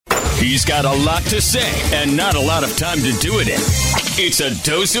He's got a lot to say and not a lot of time to do it in. It's a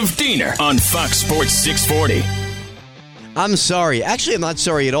dose of Diener on Fox Sports 640. I'm sorry. Actually, I'm not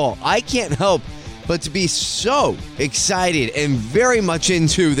sorry at all. I can't help but to be so excited and very much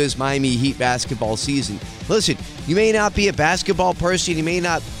into this Miami Heat basketball season. Listen, you may not be a basketball person, you may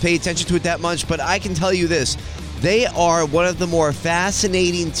not pay attention to it that much, but I can tell you this. They are one of the more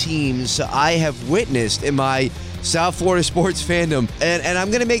fascinating teams I have witnessed in my South Florida sports fandom. And I'm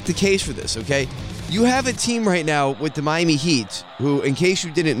going to make the case for this, okay? You have a team right now with the Miami Heat, who, in case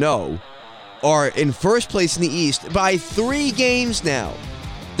you didn't know, are in first place in the East by 3 games now.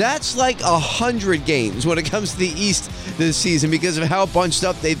 That's like 100 games when it comes to the East this season because of how bunched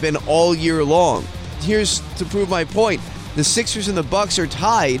up they've been all year long. Here's to prove my point. The Sixers and the Bucks are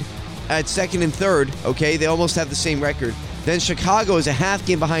tied at second and third, okay? They almost have the same record. Then Chicago is a half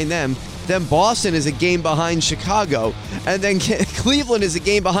game behind them. Then Boston is a game behind Chicago. And then Cleveland is a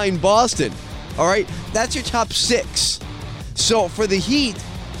game behind Boston. All right? That's your top 6. So for the Heat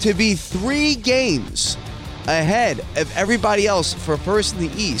to be 3 games ahead of everybody else for first in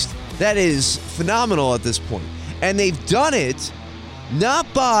the East, that is phenomenal at this point. And they've done it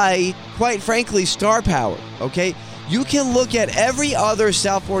not by, quite frankly, star power, okay? You can look at every other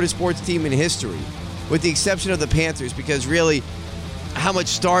South Florida sports team in history, with the exception of the Panthers, because really, how much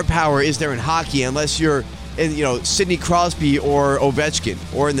star power is there in hockey unless you're in, Sidney Crosby or Ovechkin,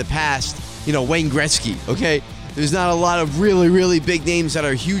 or in the past, Wayne Gretzky, okay? There's not a lot of really, really big names that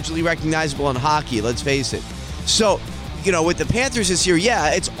are hugely recognizable in hockey, let's face it. So, with the Panthers this year,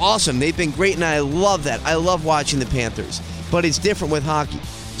 yeah, it's awesome. They've been great, and I love that. I love watching the Panthers. But it's different with hockey.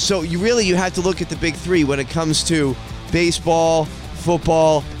 So you have to look at the big 3 when it comes to baseball,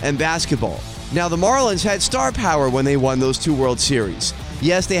 football, and basketball. Now, the Marlins had star power when they won those 2 World Series.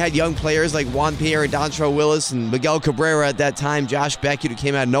 Yes, they had young players like Juan Pierre and Dontrelle Willis and Miguel Cabrera at that time, Josh Beckett, who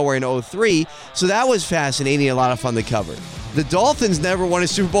came out of nowhere in 2003. So that was fascinating and a lot of fun to cover. The Dolphins never won a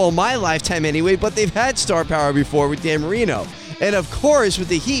Super Bowl in my lifetime anyway, but they've had star power before with Dan Marino. And of course, with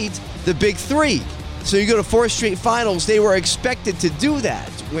the Heat, the big 3. So you go to 4 straight finals, they were expected to do that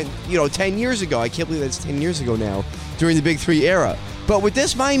when, 10 years ago. I can't believe that's 10 years ago now, during the big 3 era. But with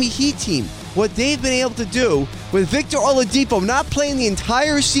this Miami Heat team, what they've been able to do with Victor Oladipo not playing the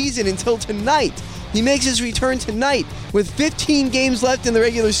entire season until tonight. He makes his return tonight. With 15 games left in the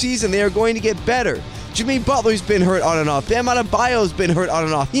regular season, they are going to get better. Jimmy Butler's been hurt on and off. Bam Adebayo's been hurt on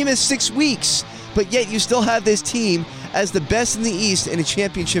and off. He missed 6 weeks. But yet you still have this team as the best in the East and a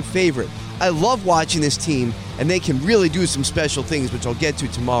championship favorite. I love watching this team, and they can really do some special things, which I'll get to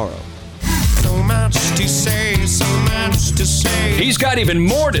tomorrow. So much to say, so much to say. He's got even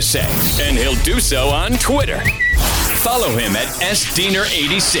more to say, and he'll do so on Twitter. Follow him at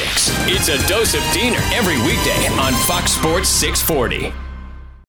SDiener86. It's a dose of Diener every weekday on Fox Sports 640.